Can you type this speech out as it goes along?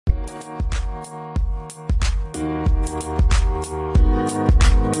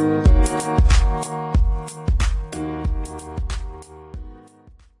Hello,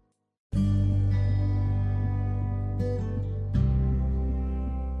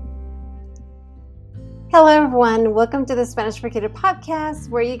 everyone. Welcome to the Spanish for Kiddos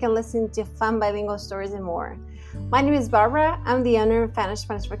podcast, where you can listen to fun bilingual stories and more. My name is Barbara. I'm the owner of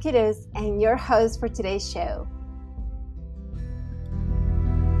Spanish for Kiddos and your host for today's show.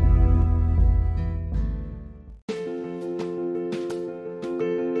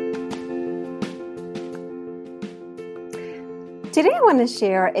 Today I want to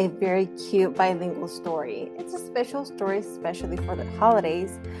share a very cute bilingual story. It's a special story especially for the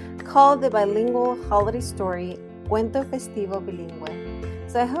holidays called the Bilingual Holiday Story, Cuento Festivo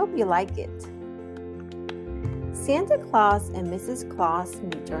Bilingüe. So I hope you like it. Santa Claus and Mrs. Claus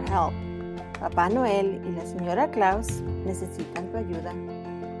need your help. Papá Noel y la Señora Claus necesitan tu ayuda.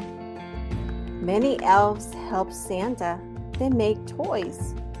 Many elves help Santa. They make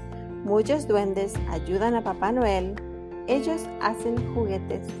toys. Muchos duendes ayudan a Papá Noel. Ellos hacen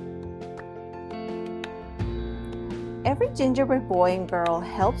juguetes. Every gingerbread boy and girl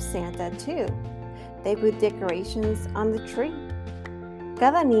helps Santa too. They put decorations on the tree.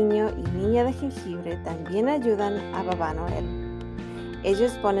 Cada niño y niña de jengibre también ayudan a Papá Noel.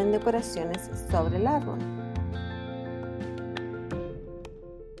 Ellos ponen decoraciones sobre el árbol.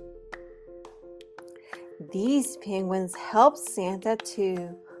 These penguins help Santa too.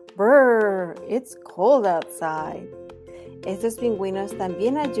 Brr, it's cold outside. Estos pingüinos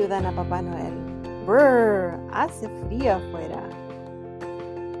también ayudan a Papá Noel. Brr, hace frío afuera.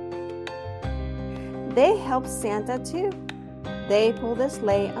 They help Santa too. They pull the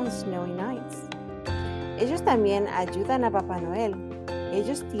sleigh on snowy nights. Ellos también ayudan a Papá Noel.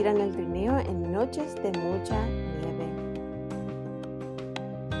 Ellos tiran el trineo en noches de mucha nieve.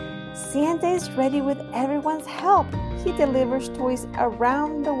 Santa is ready with everyone's help. He delivers toys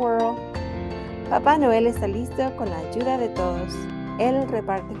around the world. Papá Noel está listo con la ayuda de todos. Él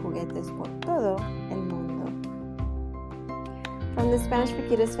reparte juguetes por todo el mundo. From the Spanish for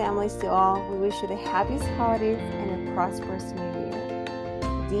Kiddos families to all, we wish you the happiest holidays and a prosperous new year.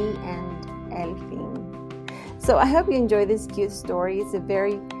 The end. El fin. So I hope you enjoy this cute story. It's a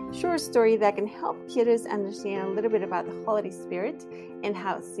very short story that can help kiddos understand a little bit about the holiday spirit and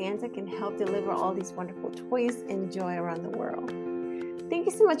how Santa can help deliver all these wonderful toys and joy around the world. Thank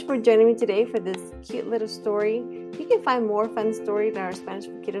you so much for joining me today for this cute little story. You can find more fun stories at our Spanish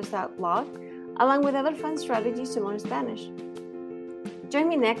for Kiddos blog, along with other fun strategies to learn Spanish. Join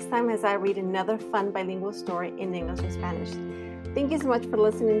me next time as I read another fun bilingual story in English and Spanish. Thank you so much for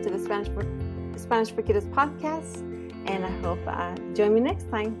listening to the Spanish for Kiddos podcast, and I hope join me next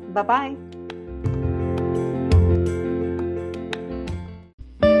time. Bye-bye.